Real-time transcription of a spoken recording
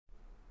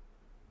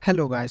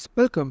Hello guys,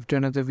 welcome to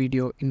another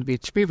video in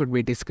which we will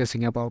be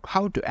discussing about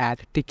how to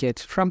add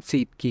tickets from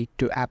Seatgeek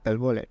to Apple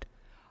Wallet.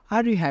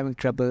 Are you having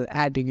trouble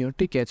adding your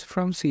tickets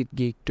from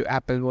Seatgeek to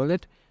Apple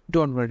Wallet?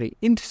 Don't worry,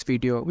 in this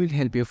video we'll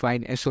help you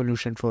find a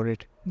solution for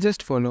it.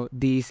 Just follow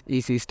these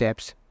easy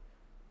steps.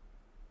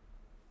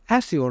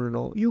 As you all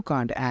know, you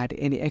can't add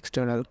any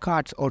external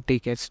cards or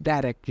tickets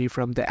directly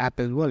from the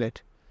Apple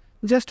Wallet.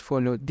 Just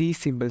follow these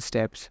simple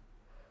steps.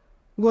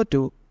 Go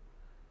to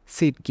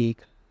Seatgeek.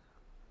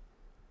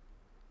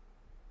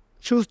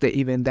 Choose the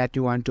event that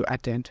you want to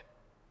attend.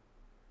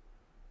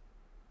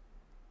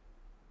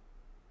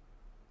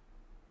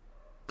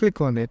 Click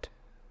on it.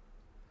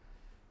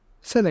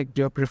 Select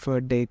your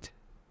preferred date.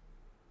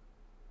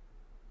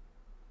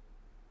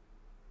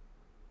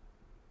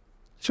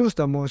 Choose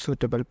the most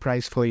suitable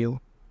price for you.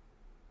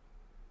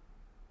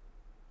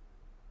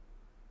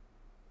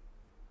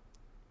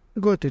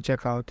 Go to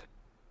checkout.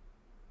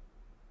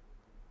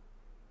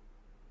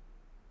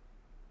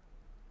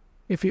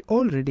 If you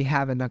already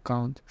have an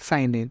account,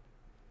 sign in.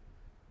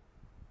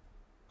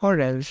 Or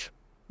else,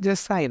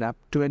 just sign up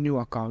to a new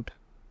account.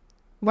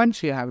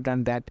 Once you have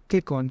done that,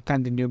 click on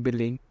Continue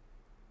Billing.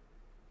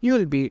 You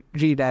will be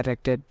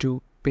redirected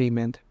to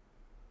Payment.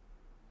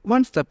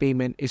 Once the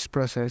payment is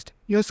processed,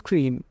 your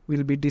screen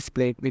will be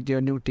displayed with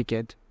your new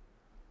ticket.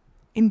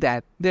 In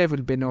that, there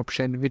will be an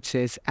option which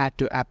says Add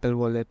to Apple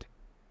Wallet.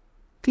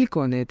 Click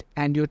on it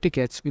and your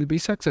tickets will be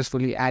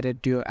successfully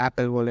added to your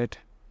Apple Wallet.